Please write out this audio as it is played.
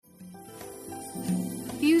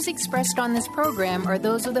views expressed on this program are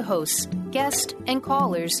those of the hosts, guests, and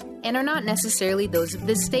callers, and are not necessarily those of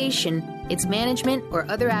this station, its management, or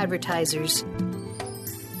other advertisers.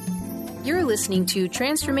 You're listening to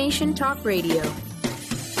Transformation Talk Radio.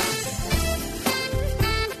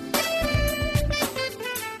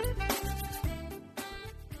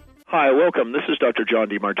 Hi, welcome. This is Dr. John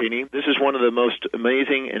DeMartini. This is one of the most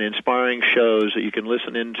amazing and inspiring shows that you can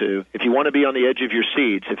listen into. If you want to be on the edge of your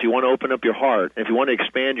seats, if you want to open up your heart, if you want to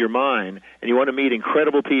expand your mind, and you want to meet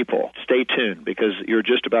incredible people, stay tuned because you're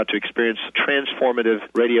just about to experience a transformative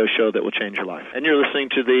radio show that will change your life. And you're listening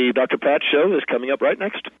to the Dr. Pat Show that's coming up right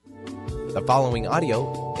next. The following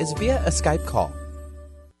audio is via a Skype call.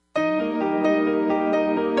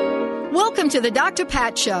 Welcome to the Dr.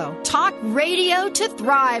 Pat Show. Talk radio to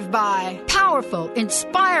thrive by. Powerful,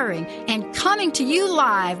 inspiring, and coming to you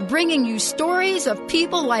live, bringing you stories of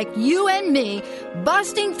people like you and me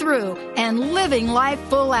busting through and living life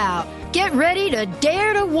full out. Get ready to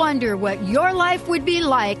dare to wonder what your life would be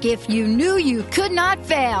like if you knew you could not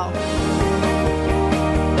fail.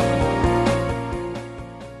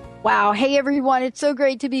 Wow. Hey, everyone. It's so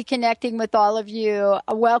great to be connecting with all of you.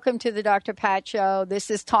 Welcome to the Dr. Pat Show.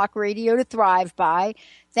 This is Talk Radio to Thrive By.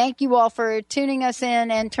 Thank you all for tuning us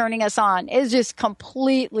in and turning us on. It's just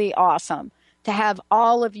completely awesome to have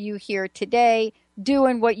all of you here today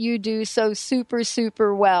doing what you do so super,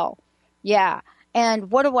 super well. Yeah.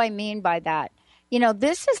 And what do I mean by that? You know,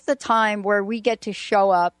 this is the time where we get to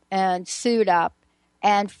show up and suit up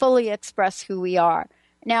and fully express who we are.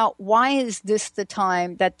 Now, why is this the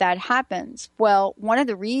time that happens? Well, one of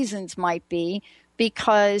the reasons might be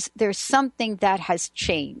because there's something that has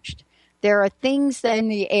changed. There are things in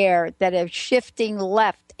the air that are shifting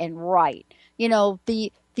left and right. You know,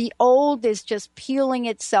 the old is just peeling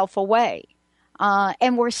itself away.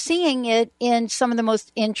 And we're seeing it in some of the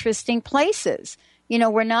most interesting places. You know,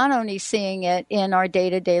 we're not only seeing it in our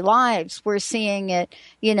day-to-day lives, we're seeing it,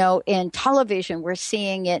 you know, in television, we're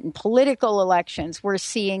seeing it in political elections, we're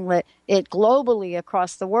seeing it globally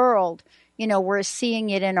across the world. You know, we're seeing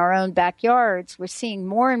it in our own backyards. We're seeing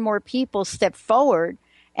more and more people step forward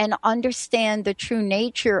and understand the true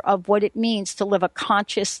nature of what it means to live a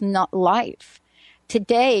conscious life.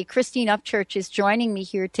 Today, Christine Upchurch is joining me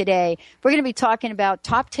here today. We're going to be talking about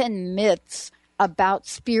top 10 myths about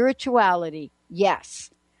spirituality.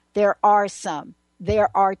 Yes, there are some. There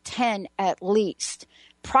are 10 at least,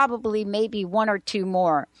 probably maybe one or two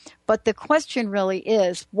more. But the question really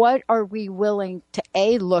is, what are we willing to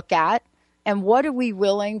look at, and what are we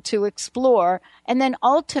willing to explore? And then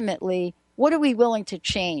ultimately, what are we willing to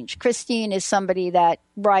change? Christine is somebody that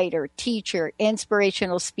writer, teacher,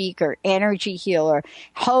 inspirational speaker, energy healer,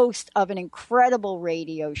 host of an incredible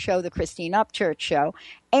radio show, the Christine Upchurch Show,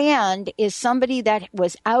 and is somebody that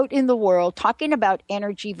was out in the world talking about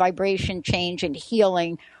energy, vibration change, and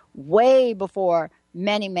healing way before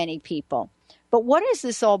many, many people. But what does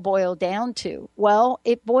this all boil down to? Well,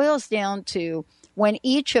 it boils down to when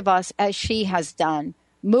each of us, as she has done,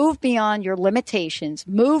 move beyond your limitations,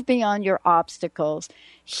 move beyond your obstacles,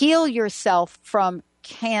 heal yourself from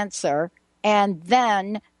cancer, and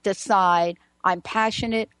then decide, I'm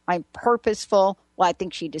passionate, I'm purposeful. Well, I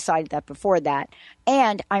think she decided that before that.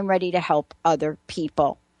 And I'm ready to help other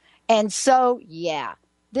people. And so, yeah,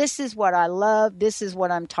 this is what I love. This is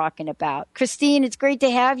what I'm talking about. Christine, it's great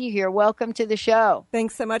to have you here. Welcome to the show.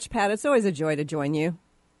 Thanks so much, Pat. It's always a joy to join you.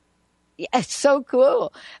 Yeah, it's so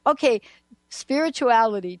cool. Okay.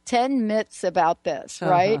 Spirituality, 10 myths about this,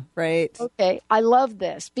 right? Right. Okay. I love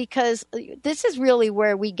this because this is really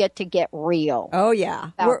where we get to get real. Oh, yeah.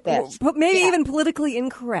 But maybe even politically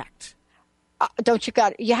incorrect.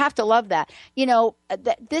 You have to love that. You know,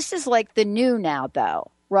 this is like the new now,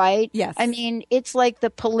 though, right? Yes. I mean, it's like the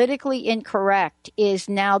politically incorrect is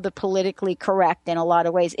now the politically correct in a lot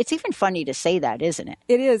of ways. It's even funny to say that, isn't it?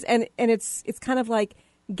 It is. And it's kind of like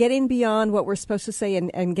getting beyond what we're supposed to say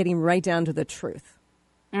and getting right down to the truth.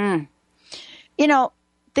 You know,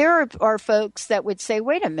 there are folks that would say,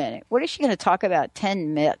 wait a minute, what is she going to talk about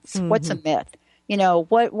 10 myths? Mm-hmm. What's a myth? You know,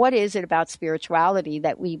 what is it about spirituality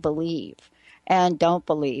that we believe and don't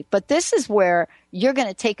believe? But this is where you're going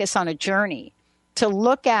to take us on a journey to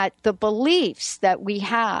look at the beliefs that we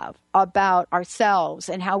have about ourselves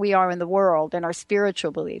and how we are in the world and our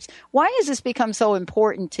spiritual beliefs. Why has this become so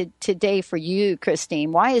important today for you,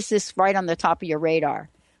 Christine? Why is this right on the top of your radar?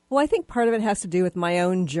 Well, I think part of it has to do with my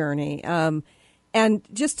own journey. And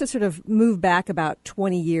just to sort of move back about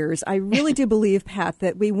 20 years, I really do believe, Pat,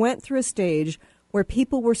 that we went through a stage where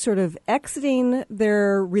people were sort of exiting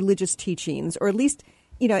their religious teachings, or at least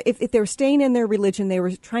if they were staying in their religion, they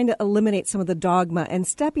were trying to eliminate some of the dogma and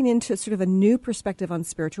stepping into sort of a new perspective on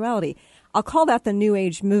spirituality. I'll call that the New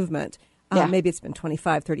Age movement. Maybe it's been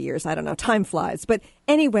 25, 30 years. I don't know. Time flies. But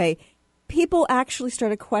anyway, people actually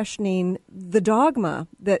started questioning the dogma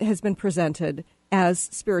that has been presented as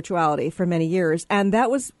spirituality for many years. And that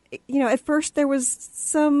was, at first there was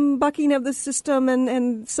some bucking of the system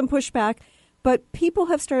and some pushback, but people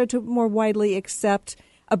have started to more widely accept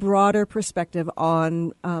a broader perspective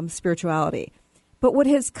on spirituality. But what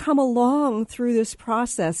has come along through this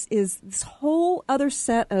process is this whole other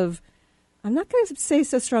set of, I'm not going to say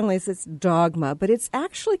so strongly as it's dogma, but it's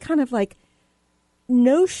actually kind of like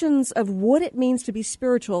notions of what it means to be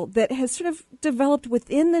spiritual that has sort of developed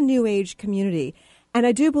within the New Age community. And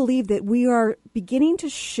I do believe that we are beginning to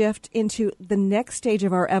shift into the next stage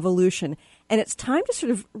of our evolution. And it's time to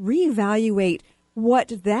sort of reevaluate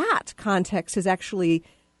what that context has actually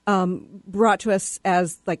brought to us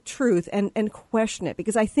as like truth and question it.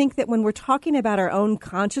 Because I think that when we're talking about our own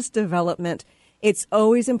conscious development, it's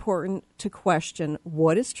always important to question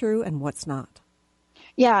what is true and what's not.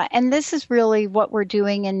 Yeah, and this is really what we're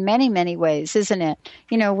doing in many, many ways, isn't it?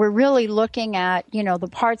 We're really looking at, the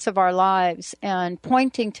parts of our lives and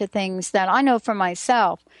pointing to things that I know for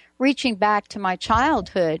myself, reaching back to my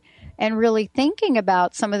childhood and really thinking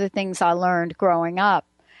about some of the things I learned growing up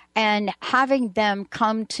and having them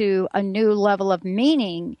come to a new level of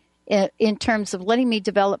meaning in terms of letting me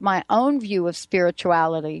develop my own view of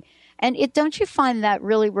spirituality. And don't you find that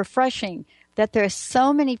really refreshing that there's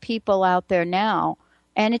so many people out there now?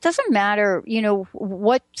 And it doesn't matter,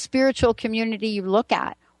 what spiritual community you look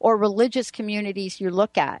at or religious communities you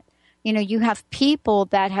look at. You have people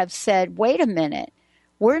that have said, wait a minute,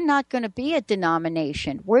 we're not going to be a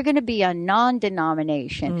denomination. We're going to be a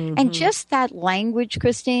non-denomination. Mm-hmm. And just that language,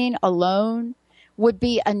 Christine, alone would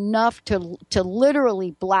be enough to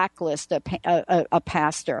literally blacklist a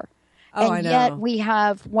pastor. Oh, and yet we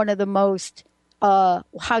have one of the most, how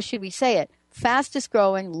should we say it? Fastest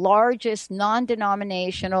growing, largest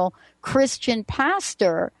non-denominational Christian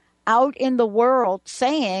pastor out in the world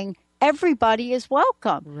saying everybody is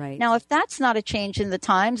welcome. Right. Now, if that's not a change in the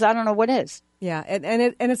times, I don't know what is. Yeah, and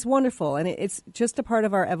it's wonderful, and it's just a part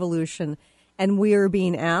of our evolution. And we are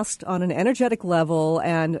being asked on an energetic level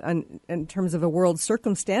and in terms of a world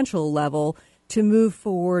circumstantial level to move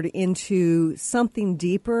forward into something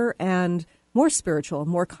deeper and more spiritual,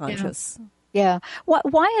 more conscious. Yeah.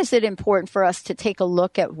 Why is it important for us to take a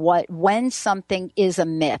look at when something is a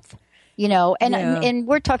myth? And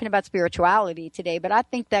we're talking about spirituality today, but I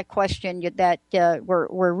think that question that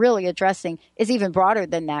we're really addressing is even broader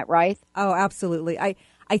than that, right? Oh, absolutely. I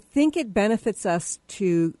think it benefits us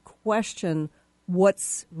to question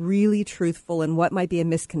what's really truthful and what might be a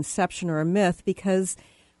misconception or a myth, because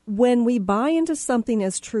when we buy into something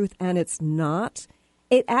as truth and it's not,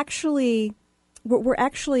 we're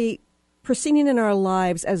actually proceeding in our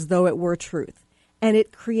lives as though it were truth. And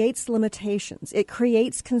it creates limitations. It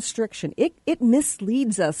creates constriction. It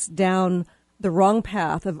misleads us down the wrong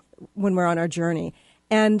path of when we're on our journey.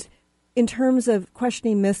 And in terms of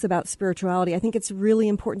questioning myths about spirituality, I think it's really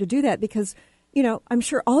important to do that because, I'm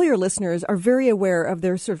sure all your listeners are very aware of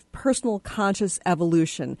their sort of personal conscious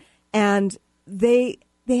evolution. And they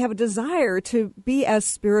have a desire to be as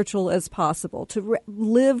spiritual as possible, to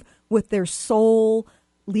live with their soul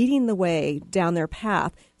leading the way down their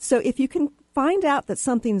path. So if you can find out that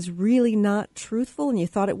something's really not truthful and you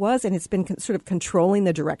thought it was, and it's been sort of controlling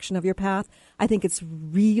the direction of your path, I think it's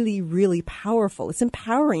really, really powerful. It's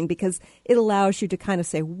empowering because it allows you to kind of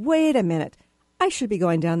say, wait a minute, I should be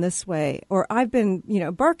going down this way, or I've been,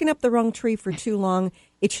 barking up the wrong tree for too long.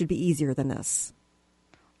 It should be easier than this.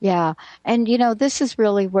 Yeah. And, this is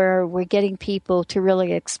really where we're getting people to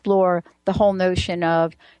really explore the whole notion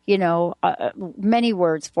of, many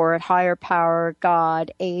words for it, higher power,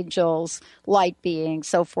 God, angels, light beings,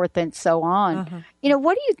 so forth and so on. Uh-huh.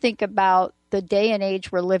 What do you think about the day and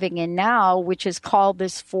age we're living in now, which has called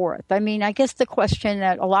this forth? I mean, I guess the question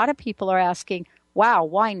that a lot of people are asking, wow,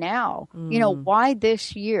 why now? Why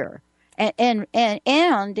this year? And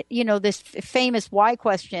this famous why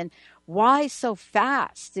question, why so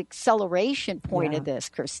fast? The acceleration point of this,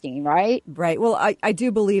 Christine, right? Right. Well, I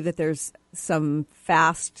do believe that there's some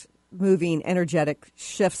fast-moving, energetic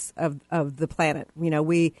shifts of the planet.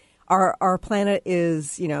 Our planet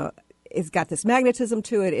is, it's got this magnetism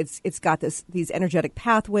to it. It's got these energetic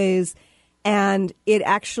pathways, and it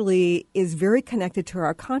actually is very connected to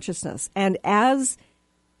our consciousness. And as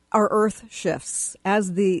our Earth shifts,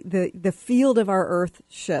 as the field of our Earth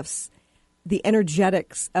shifts, the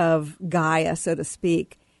energetics of Gaia, so to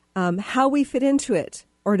speak, how we fit into it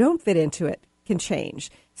or don't fit into it can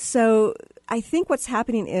change. So I think what's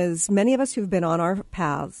happening is many of us who've been on our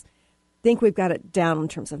paths think we've got it down in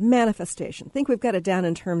terms of manifestation, think we've got it down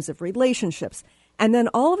in terms of relationships. And then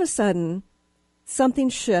all of a sudden, something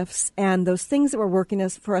shifts and those things that were working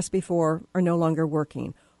for us before are no longer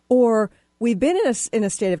working. Or we've been in a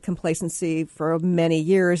state of complacency for many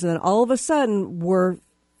years, and then all of a sudden we're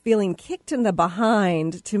feeling kicked in the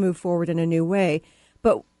behind to move forward in a new way.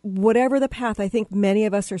 But whatever the path, I think many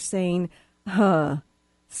of us are saying,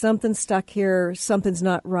 something's stuck here, something's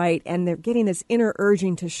not right, and they're getting this inner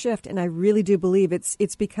urging to shift. And I really do believe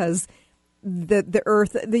it's because the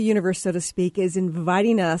earth, the universe, so to speak, is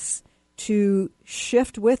inviting us to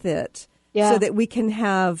shift with it so that we can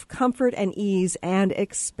have comfort and ease and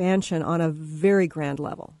expansion on a very grand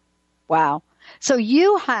level. Wow. So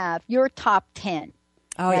you have your top 10.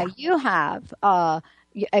 Oh, now, you have,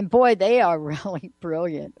 and boy, they are really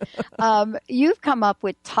brilliant. You've come up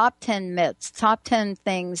with top 10 myths, top 10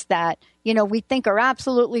 things that, we think are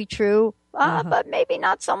absolutely true, but maybe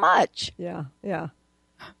not so much. Yeah.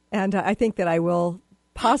 And I think that I will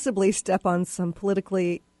possibly step on some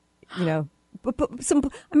politically, I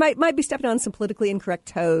might be stepping on some politically incorrect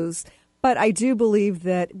toes, but I do believe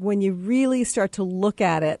that when you really start to look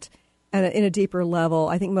at it in a deeper level,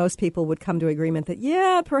 I think most people would come to agreement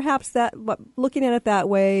that, perhaps looking at it that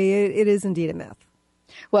way, it is indeed a myth.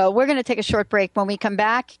 Well, we're going to take a short break. When we come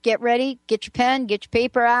back, get ready, get your pen, get your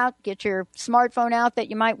paper out, get your smartphone out that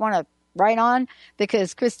you might want to write on,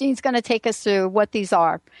 because Christine's going to take us through what these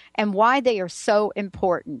are and why they are so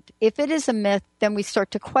important. If it is a myth, then we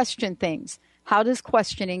start to question things. How does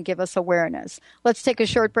questioning give us awareness? Let's take a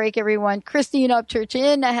short break, everyone. Christine Upchurch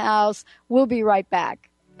in the house. We'll be right back.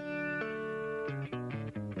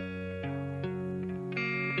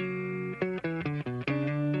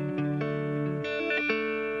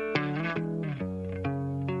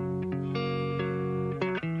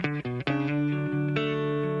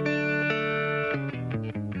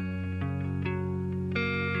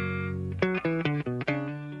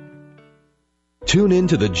 Tune in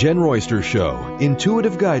to The Jen Royster Show,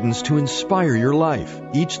 intuitive guidance to inspire your life,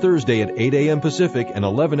 each Thursday at 8 a.m. Pacific and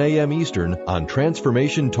 11 a.m. Eastern on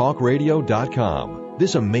TransformationTalkRadio.com.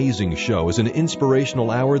 This amazing show is an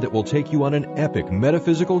inspirational hour that will take you on an epic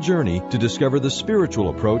metaphysical journey to discover the spiritual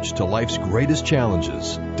approach to life's greatest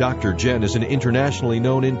challenges. Dr. Jen is an internationally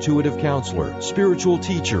known intuitive counselor, spiritual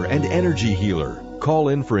teacher, and energy healer. Call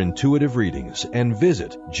in for intuitive readings and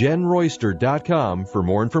visit JenRoyster.com for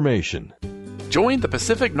more information. Join the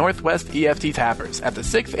Pacific Northwest EFT Tappers at the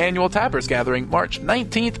 6th Annual Tappers Gathering March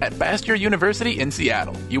 19th at Bastyr University in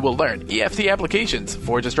Seattle. You will learn EFT applications,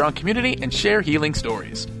 forge a strong community, and share healing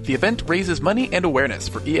stories. The event raises money and awareness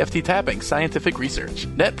for EFT tapping scientific research.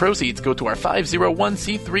 Net proceeds go to our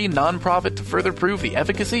 501c3 nonprofit to further prove the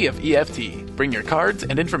efficacy of EFT. Bring your cards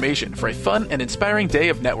and information for a fun and inspiring day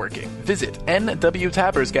of networking. Visit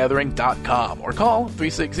nwtappersgathering.com or call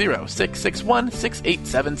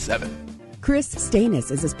 360-661-6877. Chris Stanis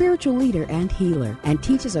is a spiritual leader and healer and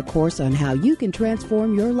teaches a course on how you can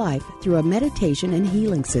transform your life through a meditation and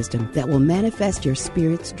healing system that will manifest your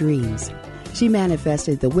spirit's dreams. She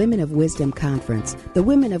manifested the Women of Wisdom Conference, the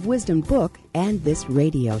Women of Wisdom book, and this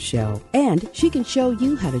radio show. And she can show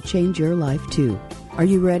you how to change your life too. Are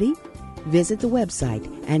you ready? Visit the website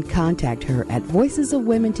and contact her at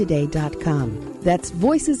voicesofwomentoday.com. That's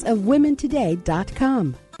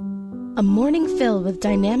voicesofwomentoday.com. A morning filled with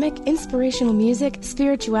dynamic, inspirational music,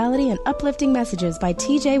 spirituality, and uplifting messages by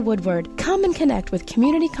T.J. Woodward. Come and connect with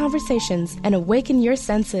community conversations and awaken your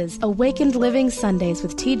senses. Awakened Living Sundays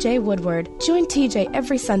with T.J. Woodward. Join T.J.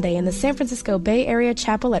 every Sunday in the San Francisco Bay Area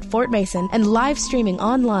Chapel at Fort Mason and live streaming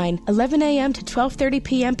online 11 a.m. to 12:30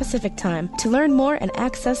 p.m. Pacific Time. To learn more and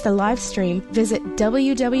access the live stream, visit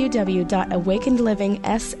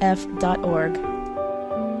www.awakenedlivingsf.org.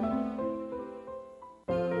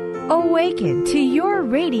 Awaken to your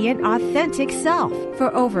radiant, authentic self.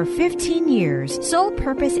 For over 15 years, Soul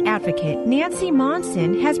Purpose Advocate Nancy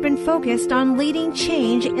Monson has been focused on leading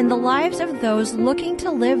change in the lives of those looking to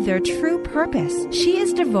live their true purpose. She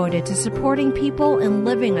is devoted to supporting people in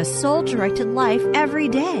living a soul-directed life every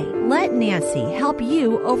day. Let Nancy help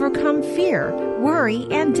you overcome fear, worry,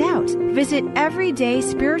 and doubt. Visit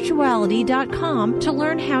everydayspirituality.com to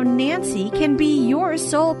learn how Nancy can be your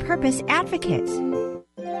soul purpose advocate.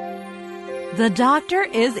 The doctor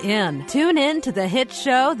is in. Tune in to the hit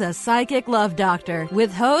show, The Psychic Love Doctor,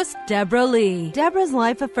 with host Deborah Lee. Deborah's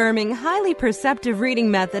life-affirming, highly perceptive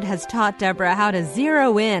reading method has taught Deborah how to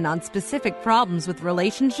zero in on specific problems with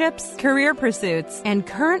relationships, career pursuits, and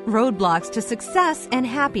current roadblocks to success and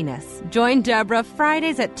happiness. Join Deborah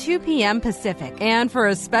Fridays at 2 p.m. Pacific, and for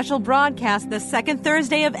a special broadcast the second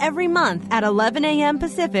Thursday of every month at 11 a.m.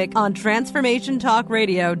 Pacific on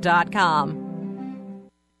TransformationTalkRadio.com.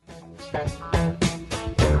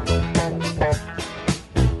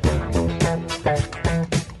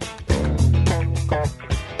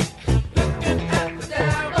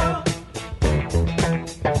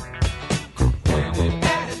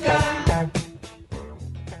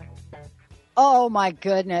 Oh my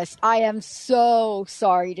goodness. I am so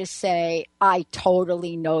sorry to say I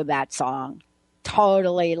totally know that song.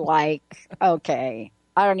 Totally, like, okay.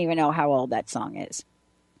 I don't even know how old that song is,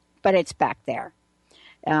 but it's back there.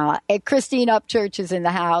 Christine Upchurch is in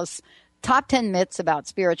the house. Top 10 myths about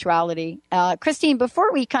spirituality. Christine,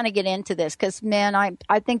 before we kind of get into this, because, man,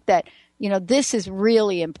 I think that, this is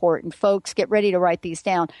really important. Folks, get ready to write these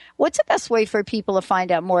down. What's the best way for people to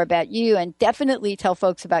find out more about you, and definitely tell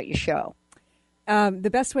folks about your show?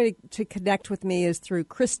 The best way to connect with me is through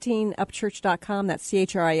ChristineUpchurch.com. That's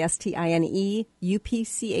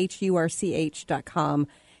ChristineUpchurch.com.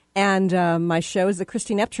 And my show is the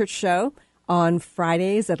Christine Upchurch Show on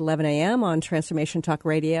Fridays at 11 a.m. on Transformation Talk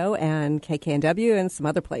Radio and KKNW and some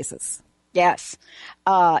other places. Yes.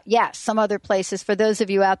 Some other places. For those of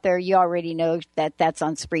you out there, you already know that that's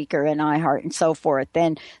on Spreaker and iHeart and so forth.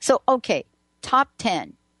 Okay, top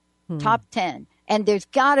 10. Top 10. And there's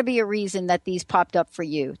got to be a reason that these popped up for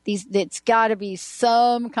you. It's got to be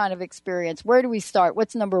some kind of experience. Where do we start?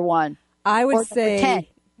 What's number one? I would say 10.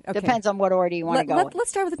 Okay. Depends on what order you want to go. Let's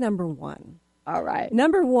start with number one. All right.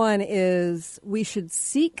 Number one is we should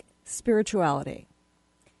seek spirituality.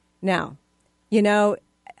 Now,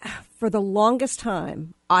 for the longest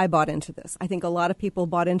time, I bought into this. I think a lot of people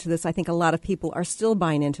bought into this. I think a lot of people are still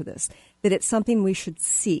buying into this, that it's something we should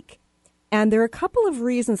seek. And there are a couple of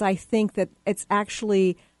reasons I think that it's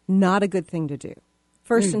actually not a good thing to do.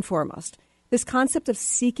 First and foremost, this concept of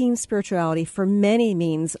seeking spirituality for many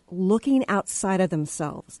means looking outside of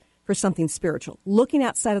themselves for something spiritual, looking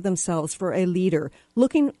outside of themselves for a leader,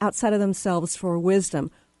 looking outside of themselves for wisdom,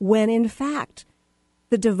 when in fact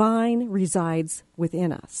the divine resides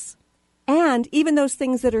within us. And even those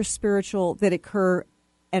things that are spiritual that occur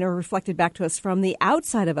and are reflected back to us from the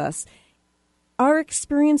outside of us, our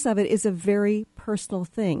experience of it is a very personal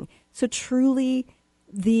thing. So truly,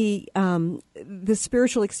 the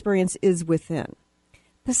spiritual experience is within.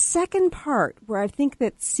 The second part, where I think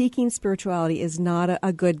that seeking spirituality is not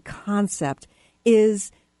a good concept,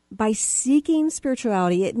 is by seeking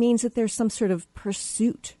spirituality, it means that there's some sort of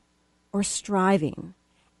pursuit or striving.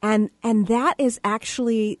 And that is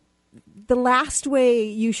actually the last way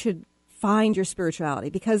you should find your spirituality.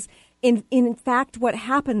 Because in fact, what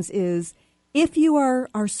happens is, if you are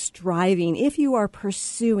striving, if you are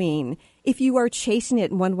pursuing, if you are chasing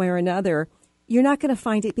it in one way or another, you're not going to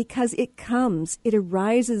find it, because it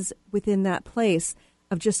arises within that place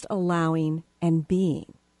of just allowing and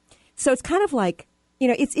being. So it's kind of like,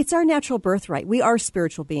 it's our natural birthright. We are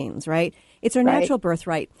spiritual beings, right? It's our natural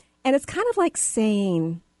birthright. And it's kind of like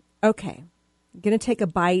saying, okay, I'm going to take a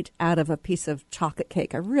bite out of a piece of chocolate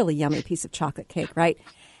cake, a really yummy piece of chocolate cake, right?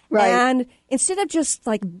 Right. And instead of just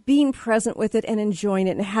like being present with it and enjoying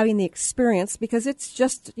it and having the experience, because it's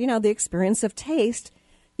just, the experience of taste,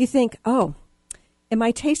 you think, oh, am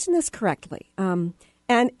I tasting this correctly? And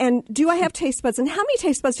do I have taste buds? And how many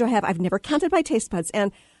taste buds do I have? I've never counted my taste buds.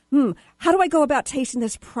 And how do I go about tasting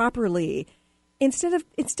this properly? Instead of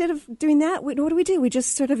doing that, what do? We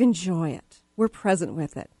just sort of enjoy it. We're present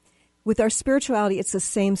with it. With our spirituality, it's the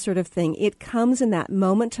same sort of thing. It comes in that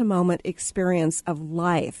moment-to-moment experience of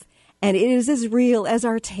life, and it is as real as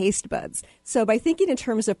our taste buds. So by thinking in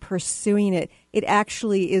terms of pursuing it, it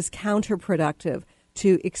actually is counterproductive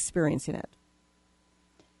to experiencing it.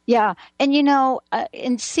 Yeah, and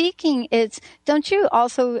in seeking, don't you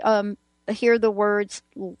also hear the words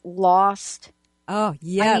lost? Oh,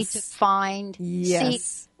 yes. I need to find. Yes. Seek.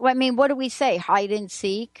 Well, what do we say? Hide and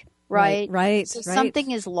seek. Right. So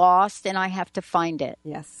something is lost, and I have to find it.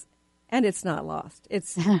 Yes, and it's not lost.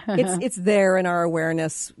 It's there in our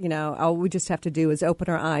awareness. All we just have to do is open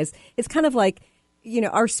our eyes. It's kind of like,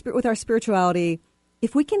 with our spirituality,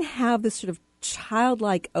 if we can have this sort of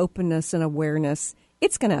childlike openness and awareness,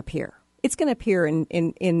 it's going to appear. It's going to appear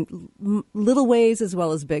in little ways as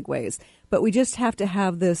well as big ways. But we just have to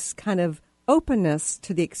have this kind of openness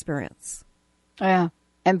to the experience. Yeah.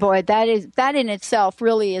 And boy, that in itself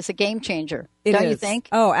really is a game changer. Don't you think?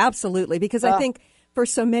 Oh, absolutely. Because I think for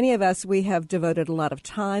so many of us, we have devoted a lot of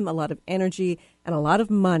time, a lot of energy, and a lot of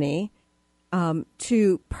money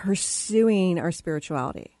to pursuing our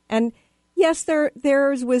spirituality. And yes,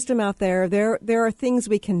 there's wisdom out there. There are things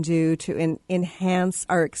we can do to enhance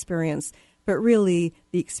our experience. But really,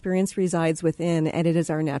 the experience resides within, and it is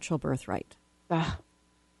our natural birthright.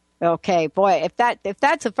 Okay, boy, if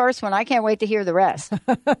that's the first one, I can't wait to hear the rest.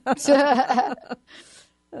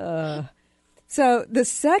 So the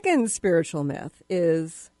second spiritual myth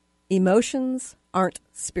is emotions aren't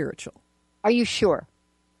spiritual. Are you sure?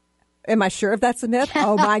 Am I sure if that's a myth?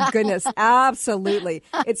 Oh, my goodness. Absolutely.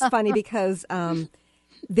 It's funny because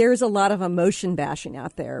there's a lot of emotion bashing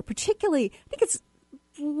out there, particularly, I think it's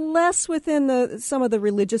less within some of the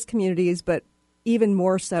religious communities, but even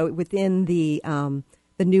more so within the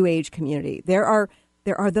New Age community. There are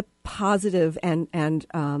the positive and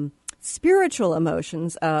spiritual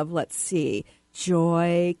emotions of, let's see,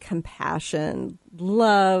 joy, compassion,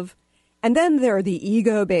 love, and then there are the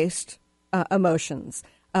ego-based emotions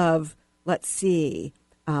of, let's see,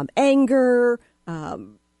 anger,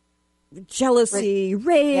 jealousy,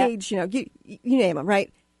 rage. You name them,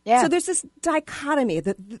 right? Yeah. So there's this dichotomy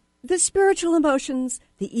that the spiritual emotions,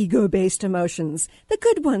 the ego-based emotions, the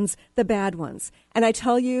good ones, the bad ones. And I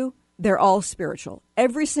tell you, they're all spiritual.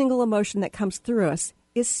 Every single emotion that comes through us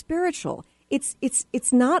is spiritual.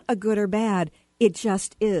 It's not a good or bad. It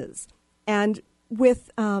just is. And with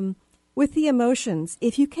the emotions,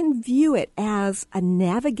 if you can view it as a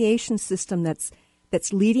navigation system that's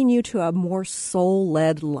leading you to a more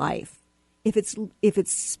soul-led life, if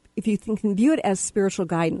you can view it as spiritual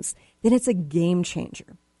guidance, then it's a game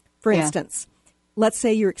changer. For instance, let's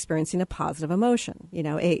say you're experiencing a positive emotion,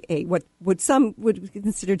 what some would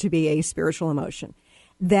consider to be a spiritual emotion.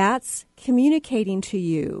 That's communicating to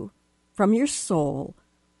you from your soul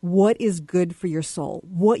what is good for your soul,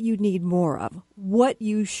 what you need more of, what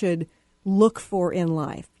you should look for in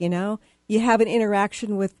life. You have an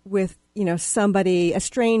interaction with somebody, a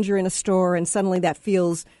stranger in a store, and suddenly that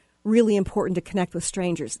feels really important to connect with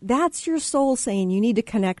strangers. That's your soul saying you need to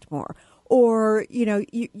connect more. Or,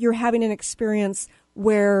 you're having an experience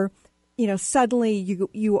where, suddenly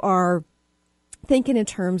you are thinking in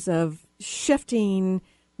terms of shifting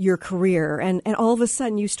your career and all of a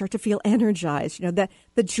sudden you start to feel energized, that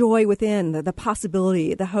the joy within, the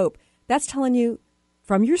possibility, the hope. That's telling you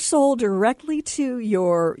from your soul directly to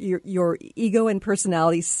your ego and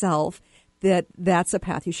personality self that that's a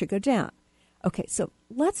path you should go down. Okay, so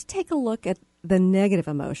let's take a look at the negative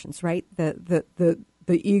emotions, right?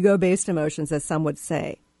 The ego-based emotions, as some would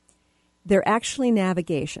say. They're actually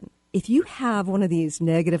navigation. If you have one of these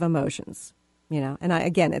negative emotions, and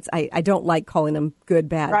I don't like calling them good,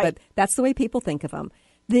 bad, but that's the way people think of them.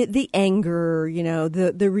 The anger,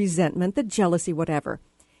 the resentment, the jealousy, whatever.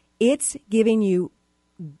 It's giving you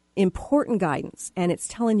important guidance, and it's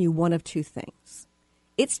telling you one of two things.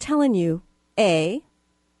 It's telling you, A,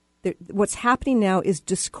 what's happening now is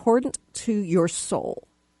discordant to your soul.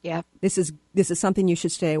 Yeah. This is something you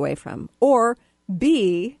should stay away from. Or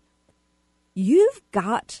B, you've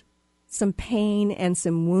got some pain and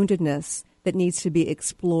some woundedness that needs to be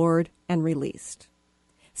explored and released.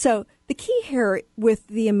 So the key here with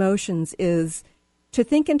the emotions is to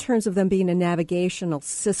think in terms of them being a navigational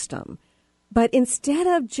system. But instead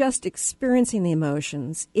of just experiencing the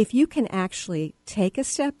emotions, if you can actually take a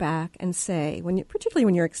step back and say, particularly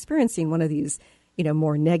when you're experiencing one of these,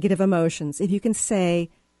 more negative emotions, if you can say,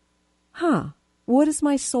 what is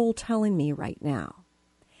my soul telling me right now?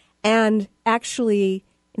 And actually,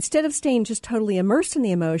 instead of staying just totally immersed in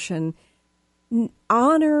the emotion,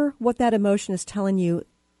 honor what that emotion is telling you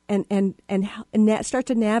and start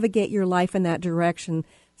to navigate your life in that direction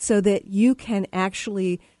so that you can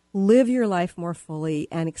actually live your life more fully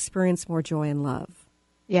and experience more joy and love.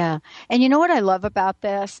 Yeah. And you know what I love about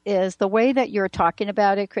this is the way that you're talking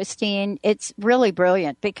about it, Christine. It's really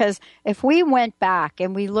brilliant because if we went back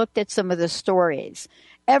and we looked at some of the stories,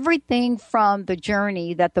 everything from the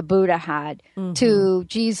journey that the Buddha had to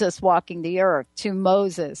Jesus walking the earth to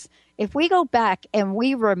Moses, if we go back and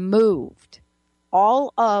we removed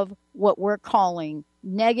all of what we're calling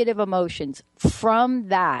negative emotions from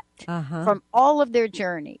that, from all of their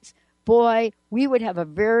journeys, boy, we would have a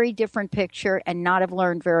very different picture and not have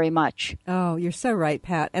learned very much. Oh, you're so right,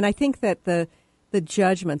 Pat. And I think that the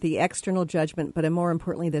judgment, the external judgment, but more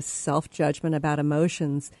importantly, the self-judgment about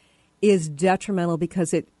emotions is detrimental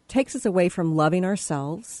because it takes us away from loving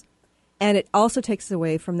ourselves, and it also takes us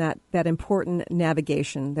away from that important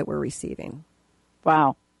navigation that we're receiving.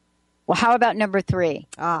 Wow. Well, how about number 3?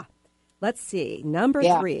 Let's see. Number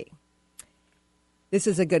 3. This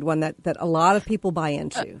is a good one that a lot of people buy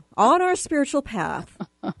into. On our spiritual path,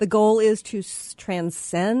 the goal is to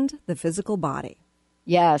transcend the physical body.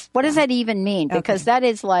 Yes. What does that even mean? Because that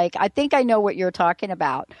is like, I think I know what you're talking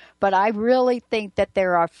about, but I really think that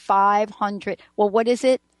there are 500. Well, what is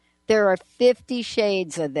it? There are 50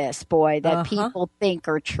 shades of this, boy, that people think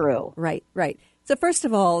are true. Right. So first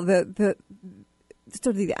of all, the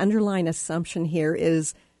sort of the underlying assumption here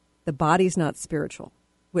is the body's not spiritual,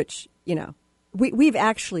 which, we've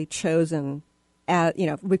actually chosen,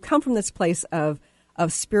 we've come from this place of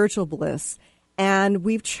spiritual bliss, and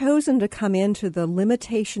we've chosen to come into the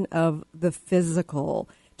limitation of the physical,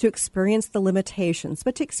 to experience the limitations,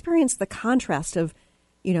 but to experience the contrast of,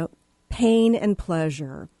 pain and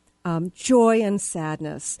pleasure, joy and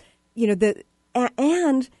sadness,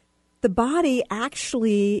 and the body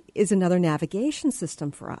actually is another navigation system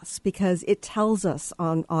for us because it tells us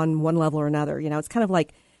on one level or another. It's kind of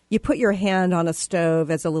like you put your hand on a stove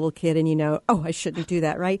as a little kid and I shouldn't do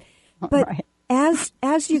that, right? But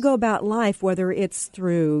as you go about life, whether it's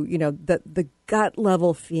through, the gut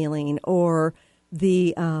level feeling or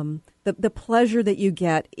the pleasure that you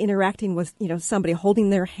get interacting with, somebody, holding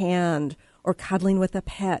their hand or cuddling with a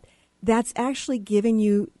pet, that's actually giving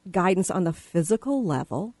you guidance on the physical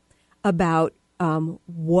level about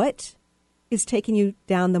what is taking you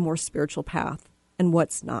down the more spiritual path and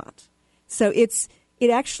what's not. So it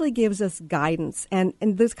actually gives us guidance. And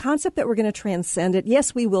this concept that we're going to transcend it,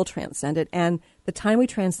 yes, we will transcend it. And the time we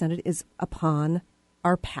transcend it is upon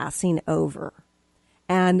our passing over.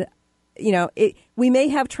 And, we may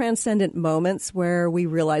have transcendent moments where we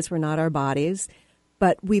realize we're not our bodies,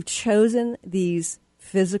 but we've chosen these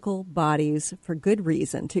physical bodies for good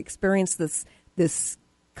reason to experience this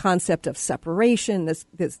concept of separation,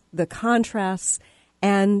 the contrasts,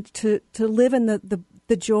 and to live in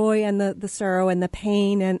the joy and the sorrow and the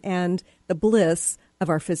pain and the bliss of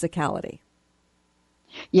our physicality.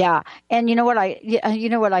 Yeah, and you know what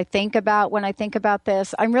I think about when I think about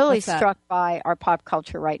this? I'm really struck by our pop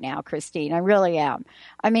culture right now, Christine. I really am.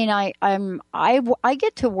 I mean, I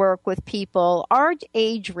get to work with people our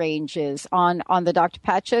age ranges on the Dr.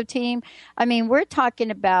 Pat Show team. I mean, we're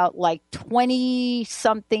talking about like 20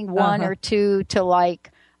 something, 1 or 2 to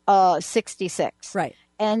like 66. Right.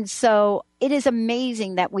 And so it is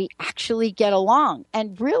amazing that we actually get along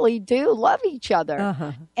and really do love each other.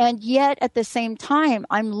 And yet at the same time,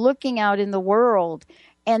 I'm looking out in the world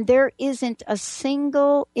and there isn't a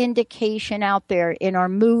single indication out there in our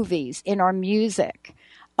movies, in our music,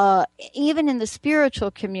 even in the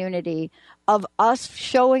spiritual community of us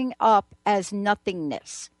showing up as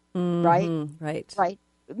nothingness. Right? Right. I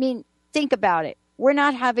mean, think about it. We're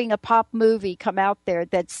not having a pop movie come out there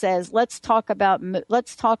that says, let's talk about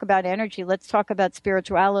energy, let's talk about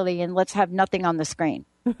spirituality, and let's have nothing on the screen.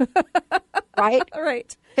 Right?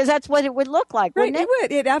 Right. Because that's what it would look like, right, wouldn't it? It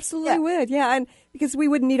would. It absolutely would. Yeah. And because we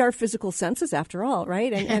wouldn't need our physical senses after all,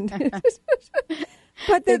 right? And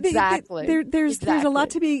but exactly. There's a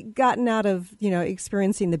lot to be gotten out of,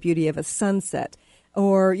 experiencing the beauty of a sunset,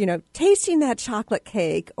 or, tasting that chocolate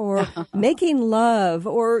cake, or making love,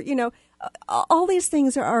 or, all these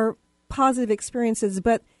things are positive experiences,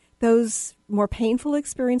 but those more painful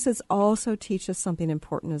experiences also teach us something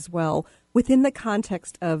important as well within the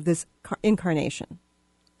context of this incarnation.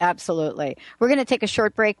 Absolutely. We're going to take a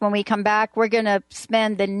short break. When we come back, we're going to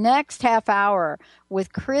spend the next half hour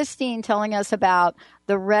with Christine telling us about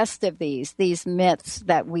the rest of these myths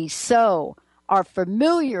that we so are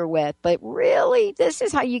familiar with, but really this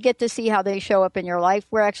is how you get to see how they show up in your life.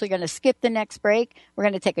 We're actually going to skip the next break. We're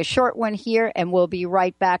going to take a short one here, and we'll be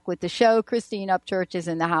right back with the show. Christine Upchurch is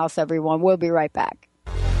in the house, everyone. We'll be right back.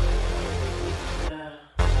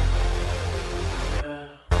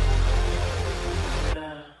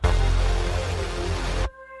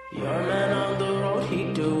 Your man on the road, he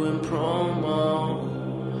doing promo.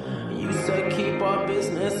 You said keep our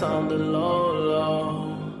business on the low.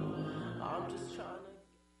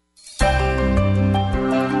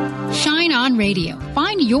 Shine On Radio.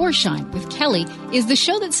 Find Your Shine with Kelly is the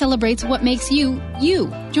show that celebrates what makes you,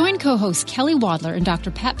 you. Join co-hosts Kelly Wadler and Dr.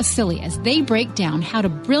 Pat Basili as they break down how to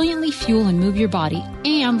brilliantly fuel and move your body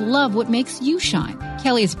and love what makes you shine.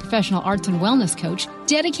 Kelly is a professional arts and wellness coach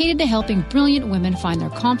dedicated to helping brilliant women find their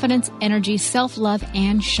confidence, energy, self-love,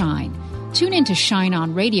 and shine. Tune in to Shine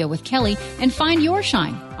On Radio with Kelly and find your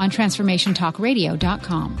shine on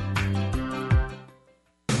TransformationTalkRadio.com.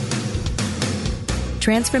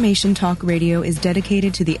 Transformation Talk Radio is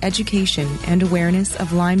dedicated to the education and awareness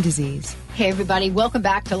of Lyme disease. Hey, everybody. Welcome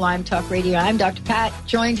back to Lyme Talk Radio. I'm Dr. Pat,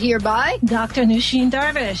 joined here by Dr. Nusheen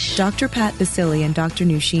Darvish. Dr. Pat Basili and Dr.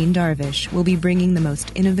 Nusheen Darvish will be bringing the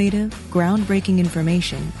most innovative, groundbreaking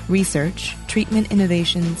information, research, treatment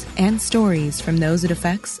innovations, and stories from those it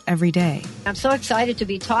affects every day. I'm so excited to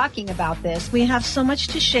be talking about this. We have so much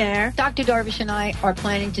to share. Dr. Darvish and I are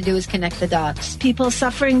planning to do is connect the dots. People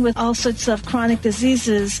suffering with all sorts of chronic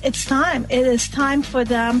diseases, it's time. It is time for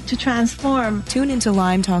them to transform. Tune into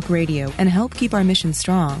Lyme Talk Radio and help keep our mission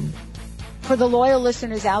strong. For the loyal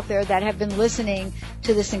listeners out there that have been listening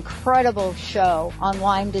to this incredible show on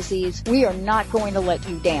Lyme disease, we are not going to let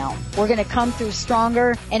you down. We're going to come through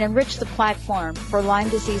stronger and enrich the platform for Lyme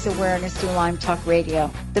disease awareness through Lyme Talk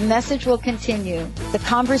Radio. The message will continue, the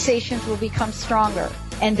conversations will become stronger,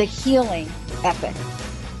 and the healing epic.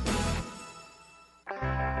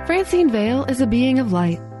 Francine Vale is a being of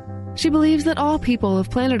light. She believes that all people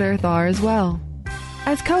of planet Earth are as well.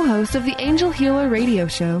 As co-host of the Angel Healer radio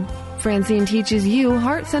show, Francine teaches you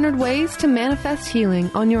heart-centered ways to manifest healing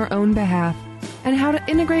on your own behalf and how to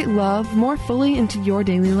integrate love more fully into your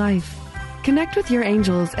daily life. Connect with your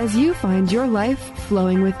angels as you find your life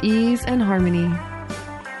flowing with ease and harmony.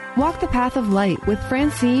 Walk the path of light with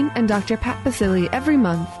Francine and Dr. Pat Basili every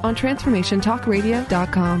month on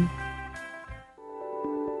TransformationTalkRadio.com.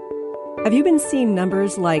 Have you been seeing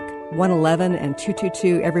numbers like 111 and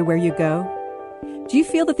 222 everywhere you go? Do you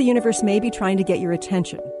feel that the universe may be trying to get your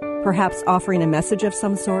attention, perhaps offering a message of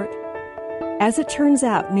some sort? As it turns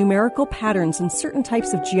out, numerical patterns and certain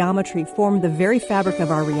types of geometry form the very fabric of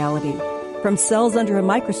our reality, from cells under a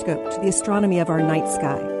microscope to the astronomy of our night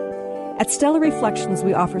sky. At Stellar Reflections,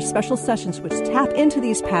 we offer special sessions which tap into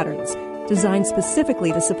these patterns, designed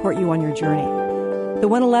specifically to support you on your journey. The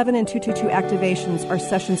 111 and 222 activations are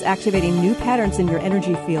sessions activating new patterns in your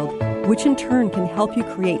energy field, which in turn can help you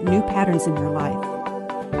create new patterns in your life.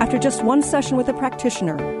 After just one session with a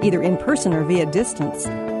practitioner, either in person or via distance,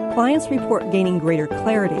 clients report gaining greater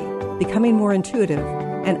clarity, becoming more intuitive,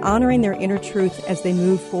 and honoring their inner truth as they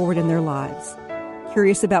move forward in their lives.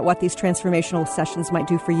 Curious about what these transformational sessions might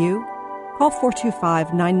do for you? Call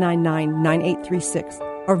 425-999-9836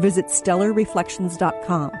 or visit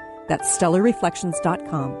StellarReflections.com. That's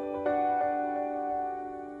StellarReflections.com.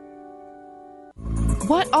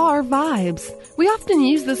 What are vibes? We often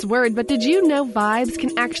use this word, but did you know vibes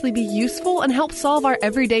can actually be useful and help solve our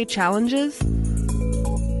everyday challenges?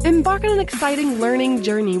 Embark on an exciting learning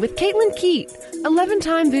journey with Caitlin Keat,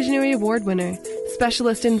 11-time Visionary Award winner,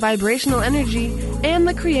 specialist in vibrational energy, and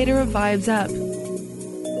the creator of Vibes Up.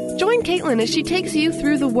 Join Caitlin as she takes you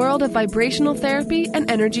through the world of vibrational therapy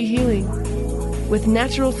and energy healing, with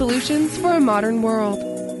natural solutions for a modern world.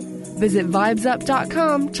 Visit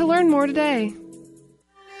vibesup.com to learn more today.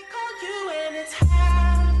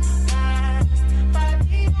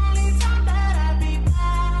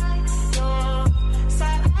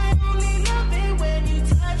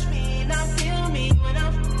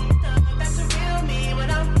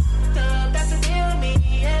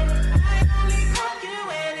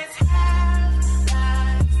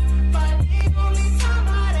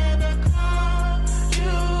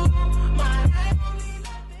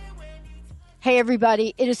 Hey,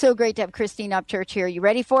 everybody. It is so great to have Christine Upchurch here. You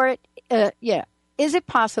ready for it? Yeah. Is it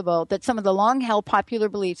possible that some of the long-held popular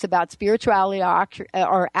beliefs about spirituality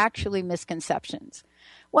are actually misconceptions?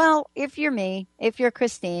 Well, if you're me, if you're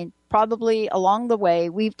Christine, probably along the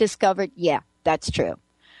way, we've discovered, yeah, that's true.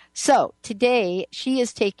 So today, she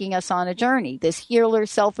is taking us on a journey. This healer,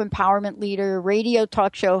 self-empowerment leader, radio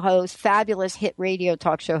talk show host, fabulous hit radio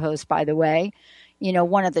talk show host, by the way. You know,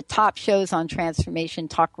 one of the top shows on Transformation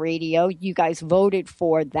Talk Radio. You guys voted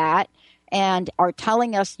for that and are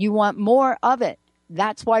telling us you want more of it.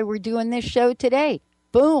 That's why we're doing this show today.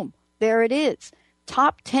 Boom, there it is.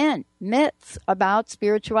 Top 10 myths about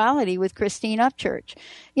spirituality with Christine Upchurch.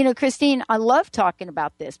 You know, Christine, I love talking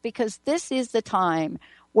about this because this is the time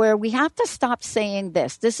where we have to stop saying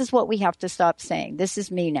this. This is what we have to stop saying. This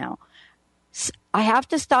is me now. I have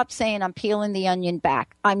to stop saying I'm peeling the onion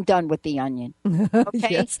back. I'm done with the onion. Okay?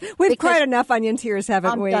 Yes. We've cried enough onion tears,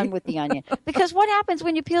 haven't we? I'm done with the onion. Because what happens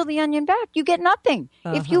when you peel the onion back? You get nothing.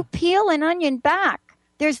 If you peel an onion back,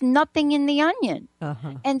 there's nothing in the onion.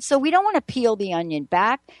 And so we don't want to peel the onion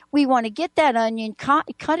back. We want to get that onion,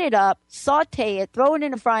 cut it up, saute it, throw it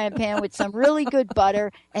in a frying pan with some really good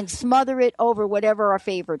butter, and smother it over whatever our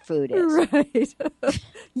favorite food is. Right.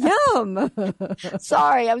 Yum. I'm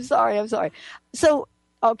sorry. So,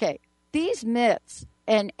 okay, these myths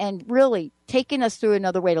and really taking us through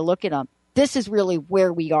another way to look at them, this is really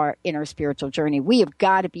where we are in our spiritual journey. We have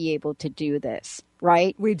got to be able to do this.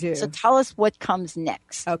 right? We do. So tell us what comes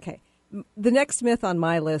next. Okay. The next myth on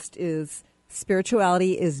my list is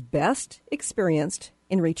spirituality is best experienced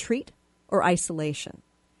in retreat or isolation.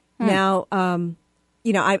 Now, I'm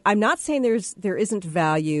not saying there isn't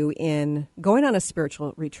value in going on a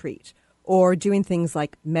spiritual retreat or doing things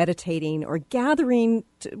like meditating or gathering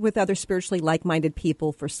with other spiritually like-minded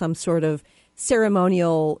people for some sort of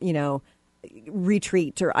ceremonial,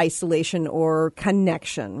 retreat or isolation or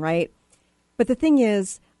connection, right? But the thing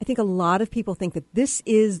is, I think a lot of people think that this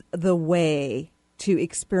is the way to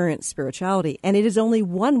experience spirituality, and it is only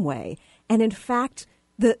one way. And in fact,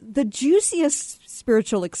 the juiciest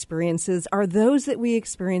spiritual experiences are those that we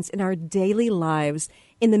experience in our daily lives,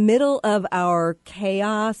 in the middle of our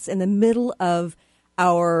chaos, in the middle of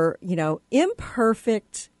our,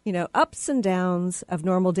 imperfect, ups and downs of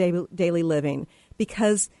normal daily living,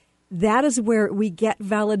 because that is where we get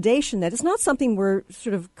validation that it's not something we're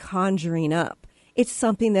sort of conjuring up. It's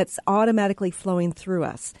something that's automatically flowing through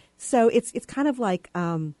us. So it's kind of like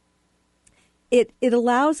it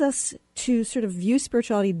allows us to sort of view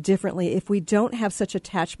spirituality differently if we don't have such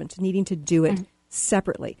attachment to needing to do it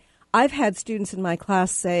separately. I've had students in my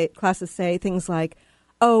classes say things like,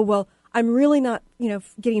 "Oh, well, I'm really not,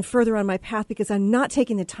 getting further on my path because I'm not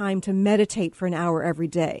taking the time to meditate for an hour every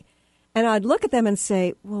day." And I'd look at them and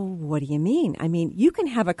say, "Well, what do you mean? I mean, you can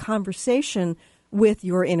have a conversation with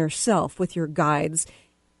your inner self, with your guides,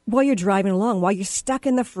 while you're driving along, while you're stuck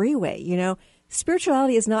in the freeway,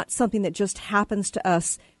 Spirituality is not something that just happens to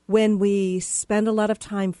us when we spend a lot of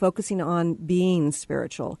time focusing on being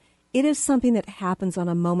spiritual. It is something that happens on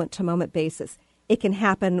a moment-to-moment basis. It can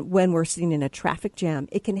happen when we're sitting in a traffic jam.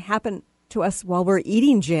 It can happen to us while we're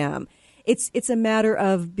eating jam. It's a matter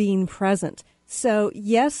of being present. So,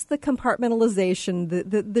 yes, the compartmentalization,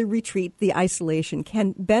 the retreat, the isolation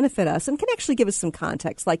can benefit us and can actually give us some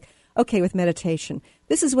context. Like, okay, with meditation,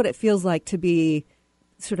 this is what it feels like to be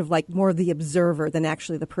sort of like more of the observer than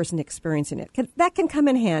actually the person experiencing it. That can come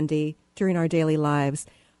in handy during our daily lives.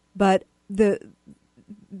 But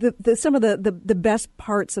some of the best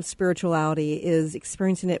parts of spirituality is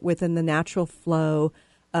experiencing it within the natural flow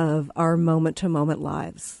of our moment-to-moment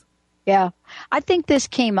lives. Yeah, I think this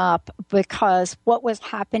came up because what was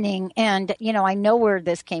happening, and I know where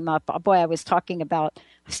this came up. Boy, I was talking about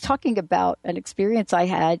an experience I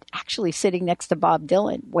had actually sitting next to Bob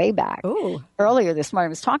Dylan way back earlier this morning. I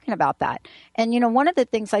was talking about that, and one of the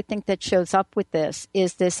things I think that shows up with this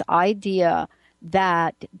is this idea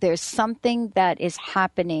that there's something that is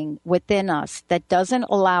happening within us that doesn't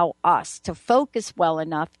allow us to focus well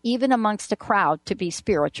enough, even amongst a crowd, to be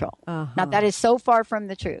spiritual. Now, that is so far from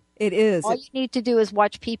the truth. It is. All you need to do is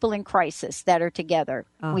watch people in crisis that are together.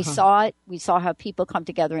 We saw it. We saw how people come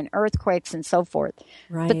together in earthquakes and so forth.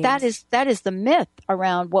 Right. But that is the myth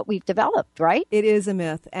around what we've developed, right? It is a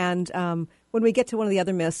myth. And when we get to one of the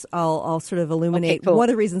other myths, I'll sort of illuminate cool. one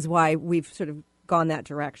of the reasons why we've sort of gone that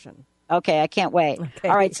direction. Okay, I can't wait. Okay.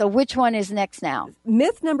 All right, so which one is next now?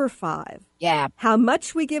 Myth number 5. Yeah. How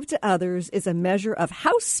much we give to others is a measure of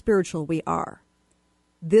how spiritual we are.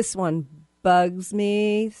 This one bugs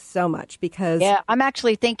me so much because... Yeah, I'm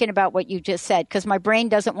actually thinking about what you just said because my brain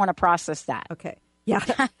doesn't want to process that. Okay.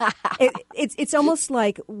 Yeah. It's almost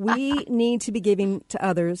like we need to be giving to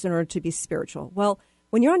others in order to be spiritual. Well,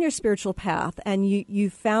 when you're on your spiritual path and you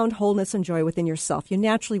found wholeness and joy within yourself, you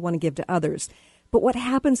naturally want to give to others. But what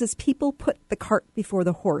happens is people put the cart before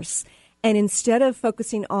the horse. And instead of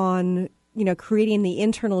focusing on, creating the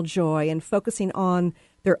internal joy and focusing on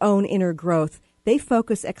their own inner growth, they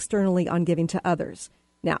focus externally on giving to others.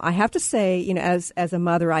 Now, I have to say, as a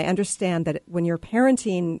mother, I understand that when you're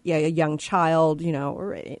parenting a young child,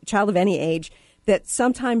 or a child of any age, that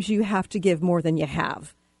sometimes you have to give more than you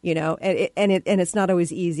have, and it's not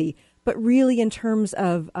always easy. But really, in terms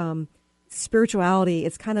of spirituality,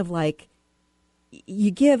 it's kind of like,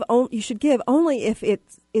 you should give only if it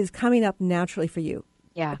is coming up naturally for you.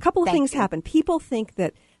 Yeah. A couple of things happen. People think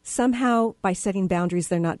that somehow by setting boundaries,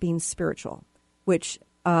 they're not being spiritual, which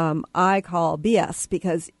I call BS,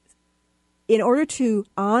 because in order to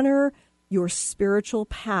honor your spiritual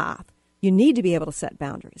path, you need to be able to set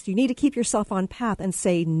boundaries. You need to keep yourself on path and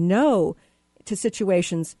say no to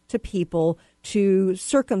situations, to people, to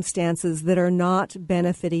circumstances that are not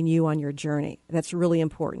benefiting you on your journey. That's really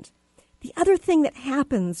important. The other thing that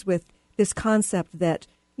happens with this concept that,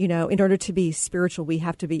 in order to be spiritual, we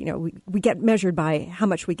have to be, we get measured by how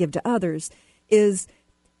much we give to others, is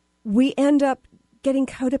we end up getting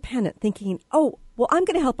codependent, thinking, oh, well, I'm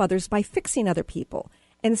going to help others by fixing other people.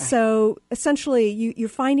 And so essentially you're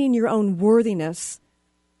finding your own worthiness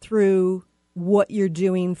through what you're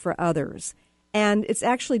doing for others. And it's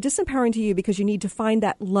actually disempowering to you because you need to find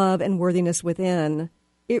that love and worthiness within,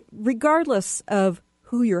 regardless of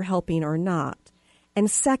who you're helping or not. And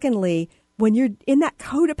secondly, when you're in that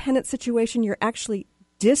codependent situation, you're actually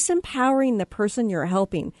disempowering the person you're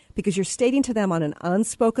helping because you're stating to them on an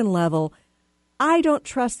unspoken level, I don't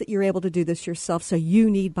trust that you're able to do this yourself, so you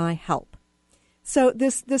need my help. So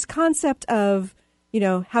this concept of,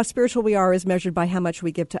 how spiritual we are is measured by how much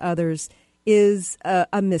we give to others is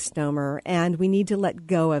a misnomer, and we need to let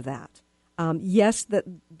go of that. Yes,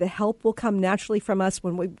 the help will come naturally from us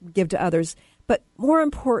when we give to others, but more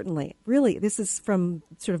importantly, really, this is from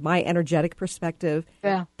sort of my energetic perspective,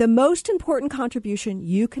 the most important contribution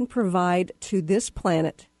you can provide to this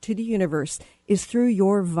planet, to the universe, is through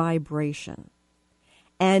your vibration.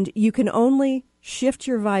 And you can only shift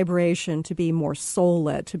your vibration to be more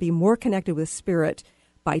soul-led, to be more connected with spirit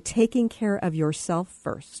by taking care of yourself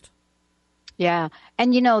first. Yeah.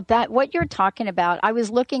 And that what you're talking about, I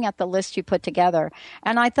was looking at the list you put together,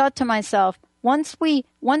 and I thought to myself, once we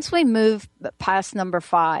move past number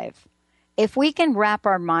 5, if we can wrap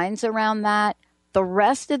our minds around that, the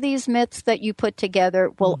rest of these myths that you put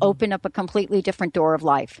together will open up a completely different door of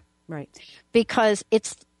life. Right. Because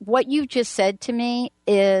it's what you just said to me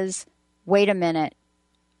is, wait a minute,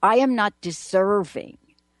 I am not deserving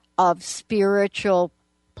of spiritual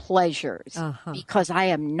pleasures because I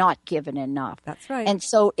am not given enough. That's right. And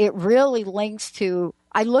so it really links to,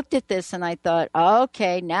 I looked at this and I thought,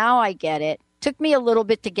 okay, now I get it. Took me a little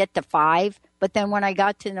bit to get to 5, but then when I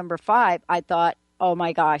got to number 5, I thought, oh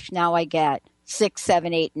my gosh, now I get 6,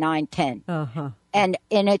 7, 8, 9, 10. And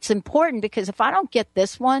it's important because if I don't get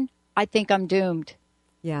this one, I think I'm doomed.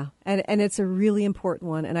 Yeah, and it's a really important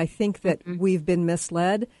one. And I think that we've been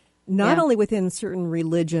misled, not only within certain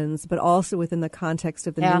religions, but also within the context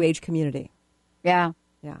of the New Age community. Yeah.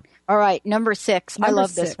 Yeah. All right, number 6. I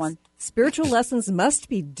love this one. Spiritual lessons must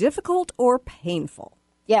be difficult or painful.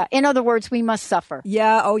 Yeah, in other words, we must suffer.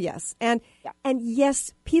 Yeah, oh yes. And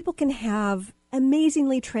yes, people can have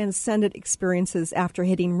amazingly transcendent experiences after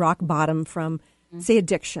hitting rock bottom from, say,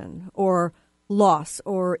 addiction or loss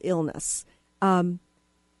or illness.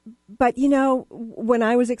 But, when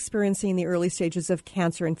I was experiencing the early stages of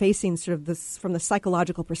cancer and facing sort of this from the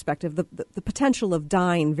psychological perspective, the potential of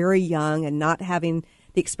dying very young and not having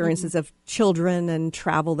the experiences of children and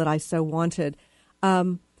travel that I so wanted,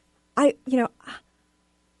 I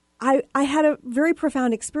had a very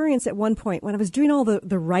profound experience at one point when I was doing all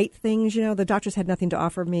the right things. The doctors had nothing to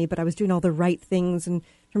offer me, but I was doing all the right things in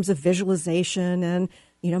terms of visualization and,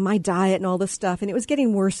 my diet and all this stuff. And it was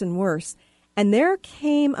getting worse and worse. And there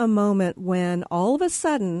came a moment when all of a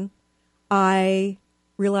sudden I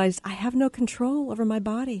realized I have no control over my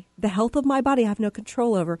body. The health of my body I have no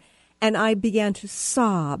control over. And I began to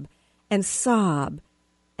sob and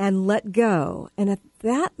let go. And at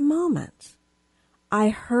that moment, I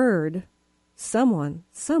heard someone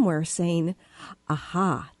somewhere saying,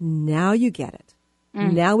 aha, now you get it.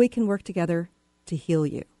 Now we can work together to heal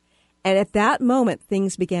you. And at that moment,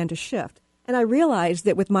 things began to shift. And I realized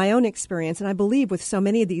that with my own experience, and I believe with so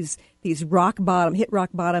many of these hit rock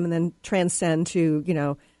bottom and then transcend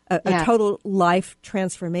to, a total life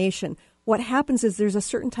transformation, what happens is there's a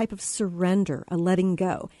certain type of surrender, a letting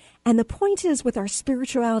go. And the point is with our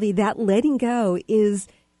spirituality, that letting go is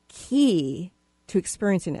key to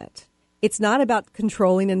experiencing it. It's not about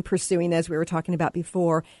controlling and pursuing, as we were talking about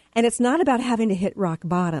before, and it's not about having to hit rock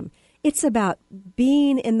bottom. It's about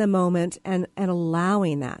being in the moment and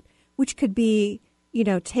allowing that, which could be,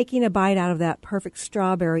 taking a bite out of that perfect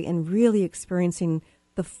strawberry and really experiencing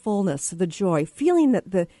the fullness, the joy, feeling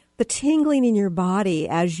that the tingling in your body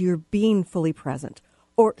as you're being fully present,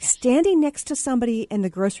 or standing next to somebody in the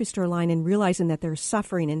grocery store line and realizing that they're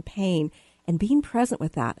suffering and pain and being present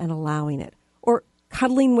with that and allowing it. Or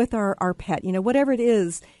cuddling with our pet, whatever it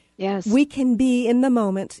is, we can be in the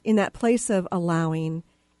moment in that place of allowing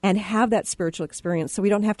and have that spiritual experience so we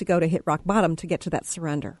don't have to go to hit rock bottom to get to that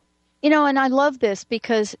surrender. And I love this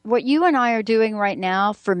because what you and I are doing right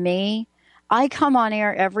now, for me, I come on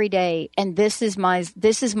air every day and this is my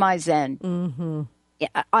zen. Mm-hmm.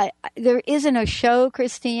 There isn't a show,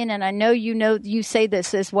 Christine, and I know you say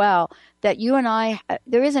this as well, that you and I,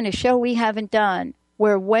 there isn't a show we haven't done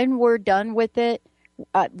where when we're done with it,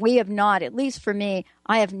 we have not, at least for me,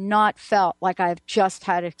 I have not felt like I've just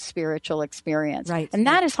had a spiritual experience. Right. And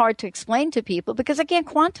that is hard to explain to people because I can't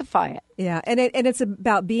quantify it. Yeah, and it's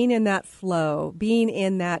about being in that flow, being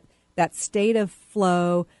in that state of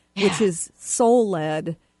flow, which is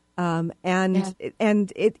soul-led, and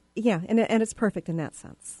it's perfect in that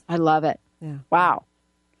sense. I love it. Yeah. Wow.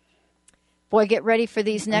 Boy, get ready for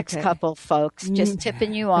these next couple, folks. Just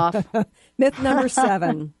tipping you off. Myth number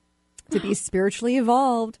 7. To be spiritually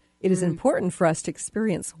evolved, it is important for us to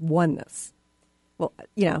experience oneness. Well,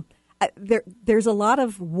 there's a lot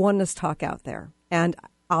of oneness talk out there. And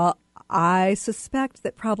I suspect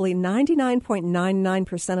that probably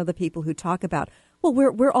 99.99% of the people who talk about, well,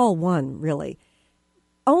 we're all one, really,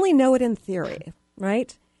 only know it in theory,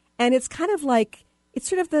 right? And it's kind of like, it's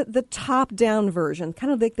sort of the top-down version,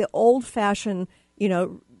 kind of like the old-fashioned,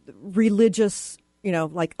 religious,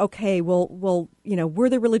 like, okay, well, we're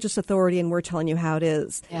the religious authority and we're telling you how it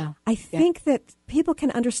is. Yeah. I think that people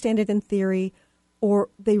can understand it in theory, or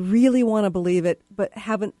they really want to believe it, but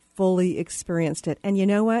haven't fully experienced it. And you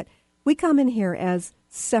know what? We come in here as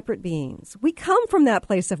separate beings. We come from that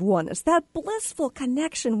place of oneness, that blissful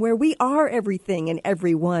connection where we are everything and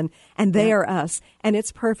everyone, and they are us, and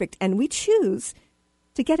it's perfect. And we choose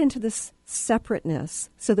to get into this separateness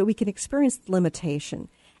so that we can experience limitation.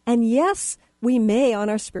 And yes, we may, on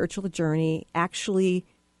our spiritual journey, actually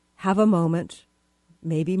have a moment,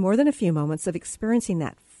 maybe more than a few moments, of experiencing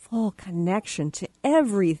that full connection to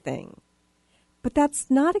everything. But that's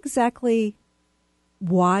not exactly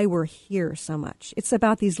why we're here so much. It's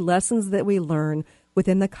about these lessons that we learn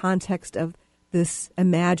within the context of this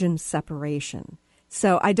imagined separation.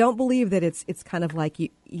 So I don't believe that it's kind of like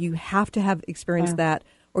you have to have experienced that,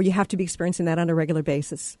 or you have to be experiencing that on a regular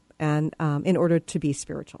basis, and in order to be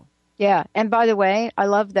spiritual. Yeah. And by the way, I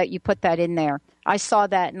love that you put that in there. I saw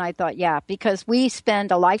that and I thought, because we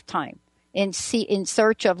spend a lifetime in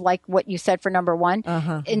search of, like what you said for number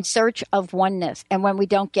 1, in search of oneness. And when we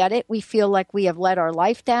don't get it, we feel like we have let our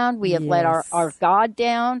life down. We have let our God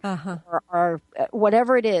down, or our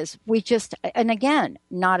whatever it is. We just, and again,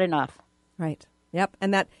 not enough. Right. Yep.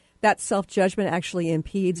 And that self-judgment actually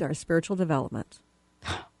impedes our spiritual development.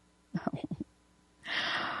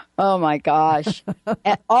 Oh, my gosh.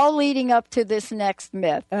 All leading up to this next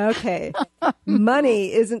myth. Okay.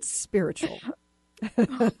 Money isn't spiritual.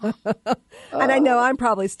 And I know I'm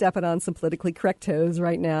probably stepping on some politically correct toes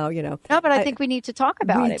right now, No, but I think we need to talk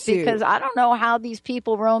about it because I don't know how these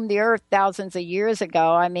people roamed the earth thousands of years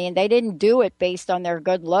ago. I mean, they didn't do it based on their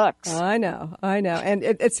good looks. I know. And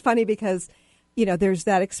it's funny because, there's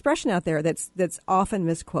that expression out there that's often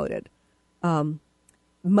misquoted.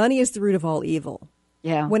 Money is the root of all evil.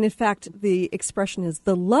 Yeah. When in fact the expression is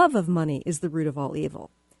the love of money is the root of all evil.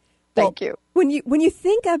 Thank you. When you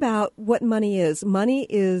think about what money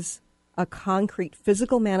is a concrete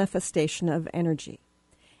physical manifestation of energy.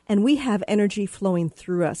 And we have energy flowing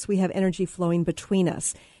through us. We have energy flowing between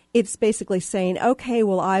us. It's basically saying, okay,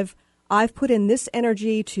 well, I've put in this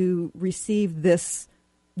energy to receive these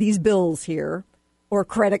bills here, or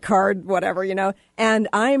credit card, whatever, and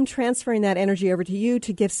I'm transferring that energy over to you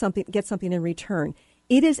to get something in return.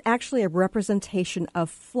 It is actually a representation of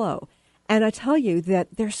flow. And I tell you that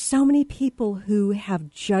there's so many people who have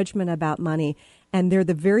judgment about money, and they're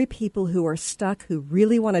the very people who are stuck, who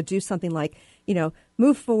really want to do something like,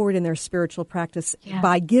 move forward in their spiritual practice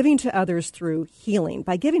by giving to others through healing,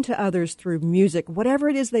 by giving to others through music, whatever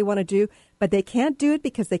it is they want to do, but they can't do it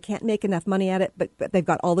because they can't make enough money at it, but they've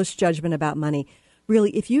got all this judgment about money.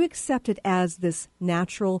 Really, if you accept it as this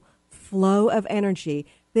natural flow of energy,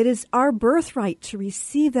 that is our birthright to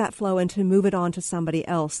receive that flow and to move it on to somebody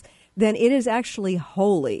else, then it is actually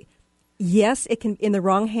holy. Yes, it can, in the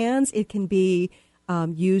wrong hands, it can be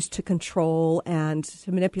used to control and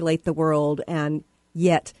to manipulate the world. And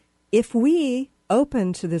yet, if we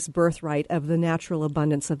open to this birthright of the natural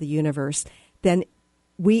abundance of the universe, then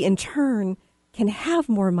we in turn can have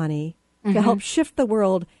more money to help shift the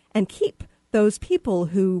world and keep those people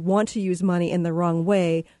who want to use money in the wrong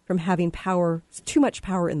way from having too much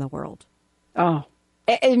power in the world. Oh,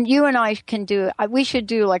 and you and I we should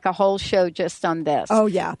do like a whole show just on this. Oh,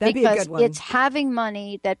 yeah, that'd be a good one. Because it's having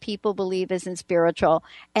money that people believe isn't spiritual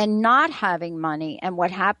and not having money and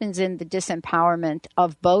what happens in the disempowerment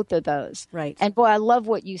of both of those. Right. And boy, I love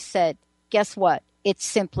what you said. Guess what? It's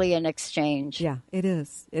simply an exchange. Yeah, it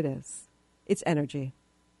is. It is. It's energy.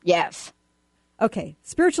 Yes. Okay,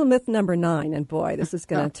 spiritual myth number 9, and boy, this is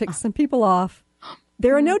going to tick some people off.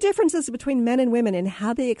 There are no differences between men and women in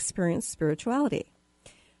how they experience spirituality.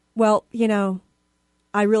 Well,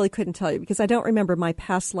 I really couldn't tell you because I don't remember my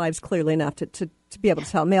past lives clearly enough to be able to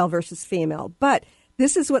tell male versus female. But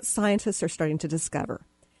this is what scientists are starting to discover.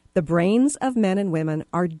 The brains of men and women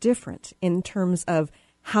are different in terms of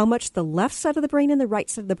how much the left side of the brain and the right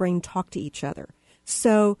side of the brain talk to each other.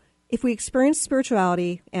 So if we experience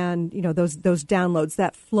spirituality and, those downloads,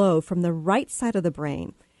 that flow from the right side of the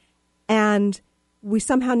brain, and we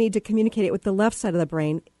somehow need to communicate it with the left side of the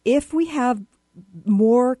brain, if we have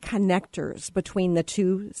more connectors between the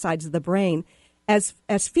two sides of the brain. As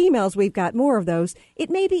females, we've got more of those. It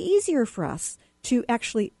may be easier for us to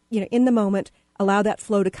actually, in the moment, allow that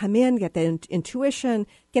flow to come in, get that intuition,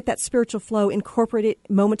 get that spiritual flow, incorporate it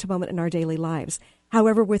moment to moment in our daily lives.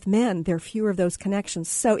 However, with men, there are fewer of those connections.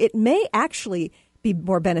 So it may actually be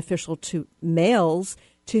more beneficial to males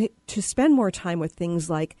to spend more time with things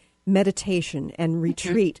like meditation and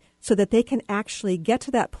retreat, so that they can actually get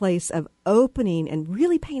to that place of opening and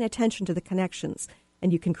really paying attention to the connections.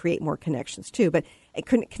 And you can create more connections too, but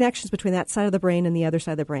connections between that side of the brain and the other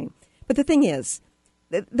side of the brain. But the thing is,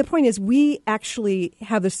 the point is, we actually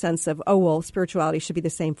have this sense of, spirituality should be the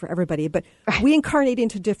same for everybody, but we incarnate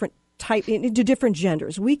into different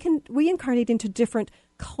genders. We incarnate into different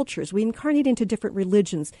cultures. We incarnate into different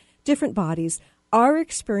religions, different bodies. Our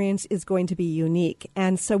experience is going to be unique,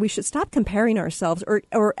 and so we should stop comparing ourselves,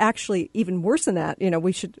 or actually even worse than that.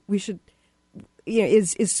 We should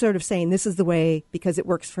is sort of saying this is the way because it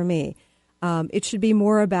works for me. It should be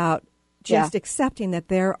more about just accepting that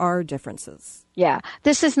there are differences. Yeah,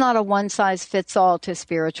 this is not a one size fits all to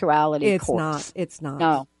spirituality. It's not.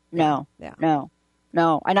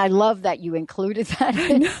 No. And I love that you included that.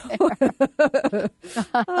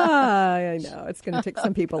 I know it's going to tick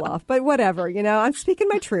some people off, but whatever. I'm speaking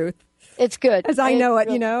my truth. It's good as I know it.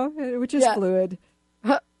 Which is fluid.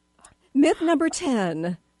 Myth number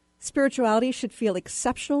 10: spirituality should feel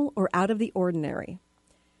exceptional or out of the ordinary.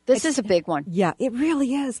 This is a big one. Yeah, it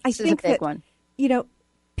really is. I think is a big one.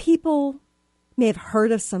 People may have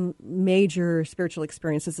heard of some major spiritual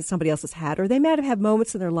experiences that somebody else has had, or they might have had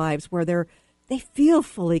moments in their lives where they feel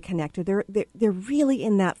fully connected. They're really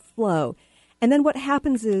in that flow. And then what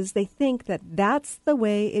happens is they think that that's the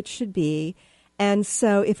way it should be. And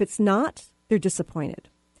so if it's not, they're disappointed.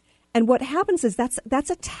 And what happens is that's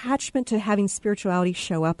attachment to having spirituality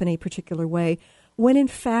show up in a particular way, when in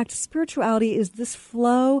fact spirituality is this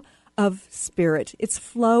flow of spirit. It's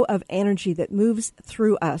flow of energy that moves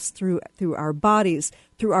through us, through our bodies,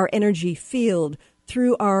 through our energy field,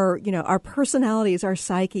 through our personalities, our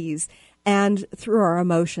psyches, and through our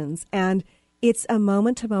emotions. And it's a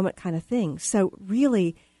moment-to-moment kind of thing. So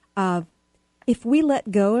really, if we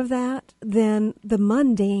let go of that, then the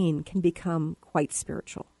mundane can become quite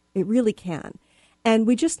spiritual. It really can. And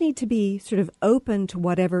we just need to be sort of open to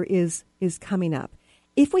whatever is coming up.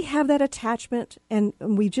 If we have that attachment and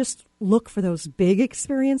we just look for those big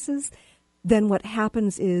experiences, then what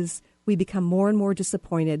happens is we become more and more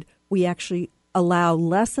disappointed. We actually allow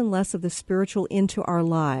less and less of the spiritual into our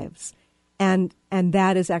lives. And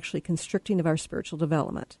that is actually constricting of our spiritual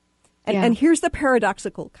development. And here's the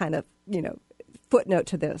paradoxical kind of, footnote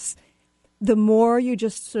to this. The more you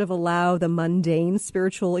just sort of allow the mundane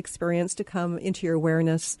spiritual experience to come into your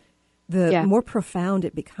awareness, the more profound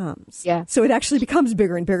it becomes. Yeah. So it actually becomes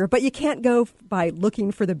bigger and bigger, but you can't go by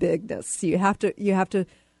looking for the bigness. You have to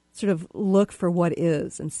sort of look for what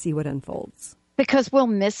is and see what unfolds. Because we'll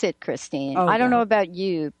miss it, Christine. I don't know about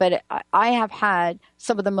you, but I have had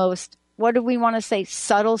some of the most, what do we want to say,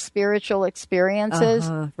 subtle spiritual experiences.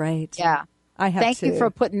 Right. Yeah. I have Thank you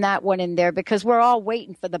for putting that one in there, because we're all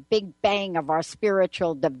waiting for the big bang of our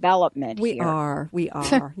spiritual development. We are.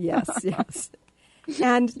 Yes.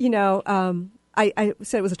 And, I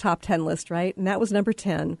said it was a top 10 list, right? And that was number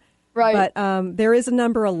 10. Right. But there is a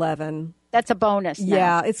number 11. That's a bonus now.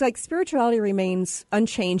 Yeah. It's like spirituality remains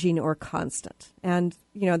unchanging or constant. And,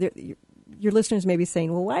 your listeners may be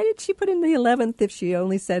saying, well, why did she put in the 11th if she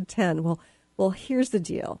only said 10? Well, here's the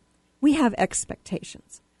deal. We have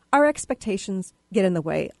expectations. Our expectations get in the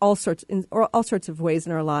way all sorts of ways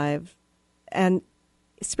in our lives, and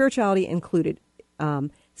spirituality included.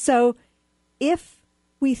 So if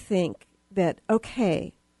we think that,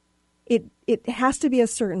 okay, it has to be a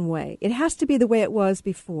certain way, it has to be the way it was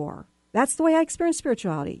before. That's the way I experienced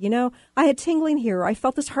spirituality. I had tingling here, or I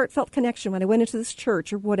felt this heartfelt connection when I went into this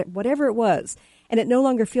church, or whatever it was, and it no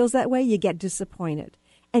longer feels that way, you get disappointed.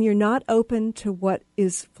 And you're not open to what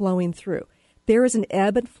is flowing through. There is an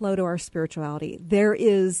ebb and flow to our spirituality. There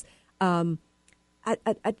is a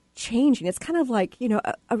changing. It's kind of like,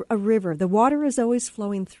 a river. The water is always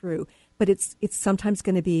flowing through, but it's sometimes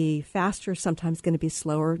going to be faster, sometimes going to be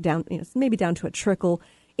slower, down, maybe down to a trickle.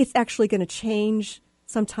 It's actually going to change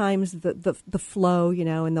sometimes the flow,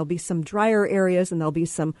 and there'll be some drier areas and there'll be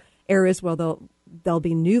some areas where there'll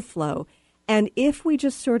be new flow. And if we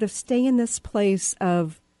just sort of stay in this place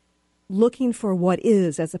of looking for what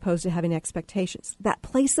is as opposed to having expectations, that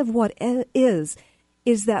place of what is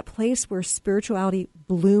that place where spirituality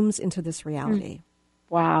blooms into this reality.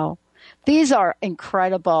 Wow. These are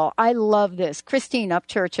incredible. I love this. Christine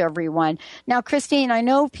Upchurch, everyone. Now, Christine, I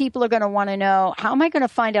know people are going to want to know, how am I going to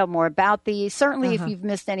find out more about these? Certainly, if you've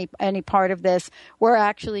missed any part of this, we're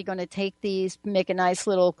actually going to take these, make a nice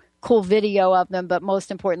little cool video of them, but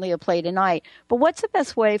most importantly, a play tonight. But what's the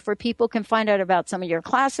best way for people can find out about some of your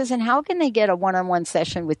classes, and how can they get a one-on-one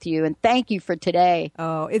session with you? And thank you for today.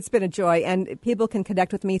 Oh, it's been a joy. And people can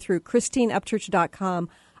connect with me through ChristineUpchurch.com.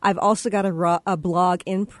 I've also got a blog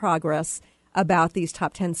in progress about these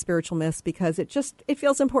top 10 spiritual myths, because it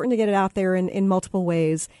feels important to get it out there in multiple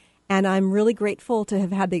ways. And I'm really grateful to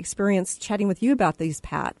have had the experience chatting with you about these,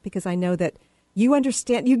 Pat, because I know that you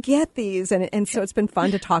understand, you get these, and so it's been fun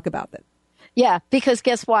to talk about them. Yeah, because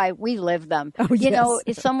guess why? We live them. Oh, yes. You know,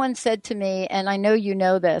 if someone said to me, and I know you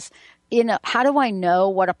know this, how do I know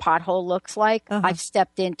what a pothole looks like? I've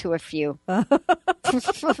stepped into a few.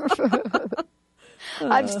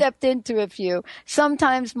 I've stepped into a few.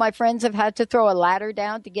 Sometimes my friends have had to throw a ladder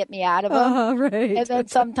down to get me out of them. Right. And then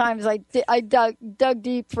sometimes I dug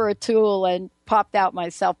deep for a tool and popped out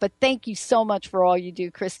myself. But thank you so much for all you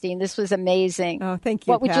do, Christine. This was amazing. Oh, thank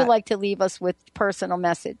you, What would Pat. you like to leave us with, personal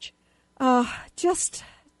message? Just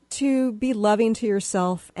to be loving to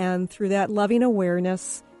yourself, and through that loving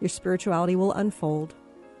awareness, your spirituality will unfold.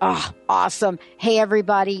 Oh, awesome. Hey,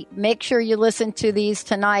 everybody, make sure you listen to these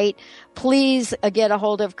tonight. Please get a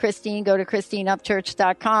hold of Christine. Go to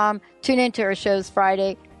ChristineUpchurch.com. Tune into her shows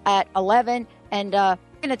Friday at 11. And we're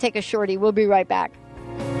going to take a shorty. We'll be right back.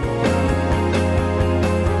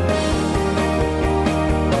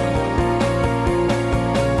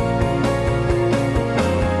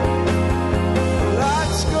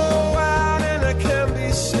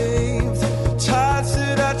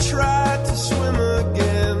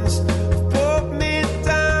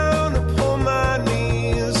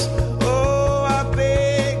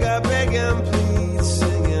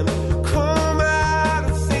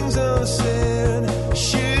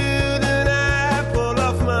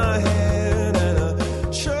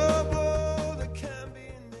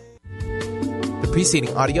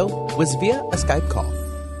 Preceding audio was via a Skype call.